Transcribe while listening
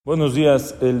Buenos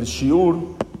días. El shiur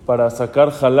para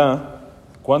sacar jalá,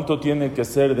 ¿cuánto tiene que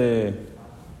ser de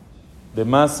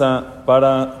masa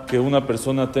para que una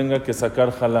persona tenga que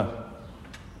sacar jalá?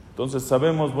 Entonces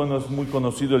sabemos, bueno, es muy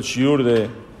conocido el shiur de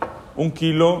 1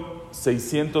 kilo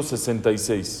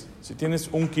 666. Si tienes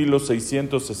 1 kilo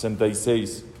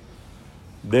 666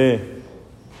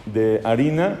 de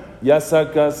harina, ya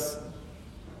sacas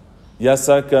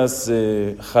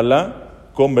jalá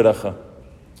con berajá.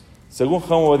 Según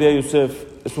Benhamu Yosef,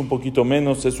 es un poquito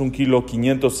menos, es 1 kilo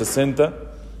 560,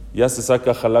 ya se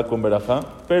saca jalá con berajá,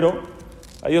 pero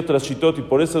hay otras shitot y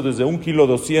por eso desde 1 kilo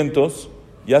 200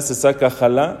 ya se saca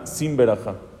jalá sin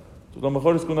berajá. Entonces lo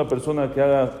mejor es que una persona que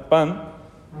haga pan,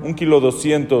 1 kilo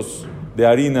 200 de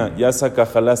harina ya saca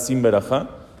jalá sin berajá,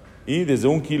 y desde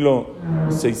 1 kilo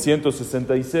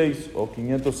 666 o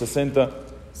 560,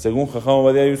 según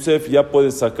Benhamu Yosef, ya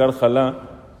puede sacar jalá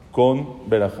con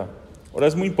berajá. Ahora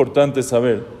es muy importante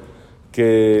saber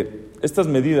que estas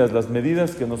medidas, las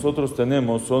medidas que nosotros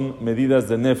tenemos son medidas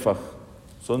de nefaj,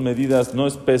 son medidas, no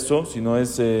es peso, sino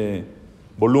es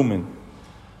volumen.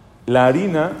 La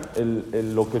harina,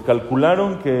 lo que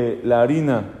calcularon que la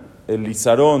harina, el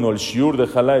lizarón o el shiur de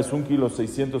jalá es 1 kilo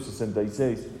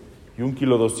 666 y 1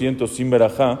 kilo 200 sin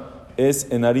berajá, es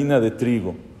en harina de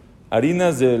trigo.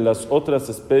 Harinas de las otras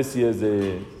especies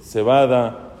de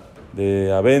cebada,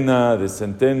 de avena, de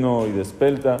centeno y de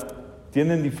espelta,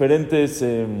 tienen diferentes,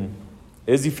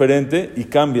 es diferente y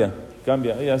cambia,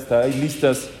 y hasta hay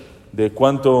listas de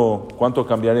cuánto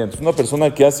cambiaría. Entonces, una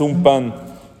persona que hace un pan,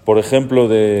 por ejemplo,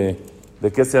 ¿de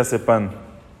qué se hace pan?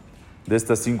 De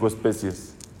estas 5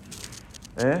 especies.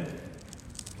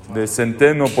 De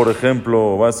centeno, por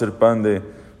ejemplo, va a ser pan de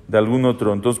algún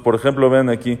otro. Entonces, por ejemplo, vean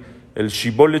aquí, el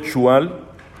shibole chual.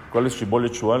 ¿Cuál es shibole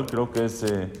chual? Creo que es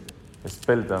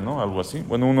espelta, ¿no? Algo así.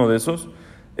 Bueno, uno de esos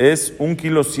es 1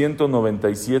 kilo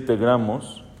 197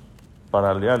 gramos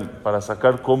para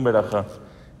sacar con berajá.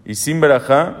 Y sin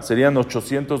berajá serían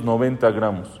 890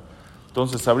 gramos.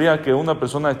 Entonces, habría que una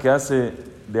persona que hace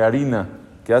de harina,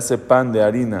 que hace pan de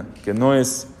harina, que no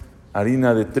es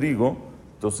harina de trigo,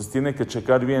 entonces tiene que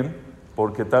checar bien,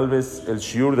 porque tal vez el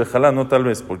shiur de jalá, no tal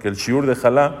vez, porque el shiur de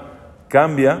jalá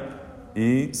cambia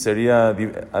y sería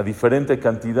a diferente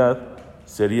cantidad,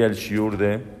 sería el shiur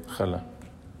de jalá.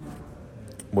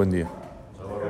 Buen día.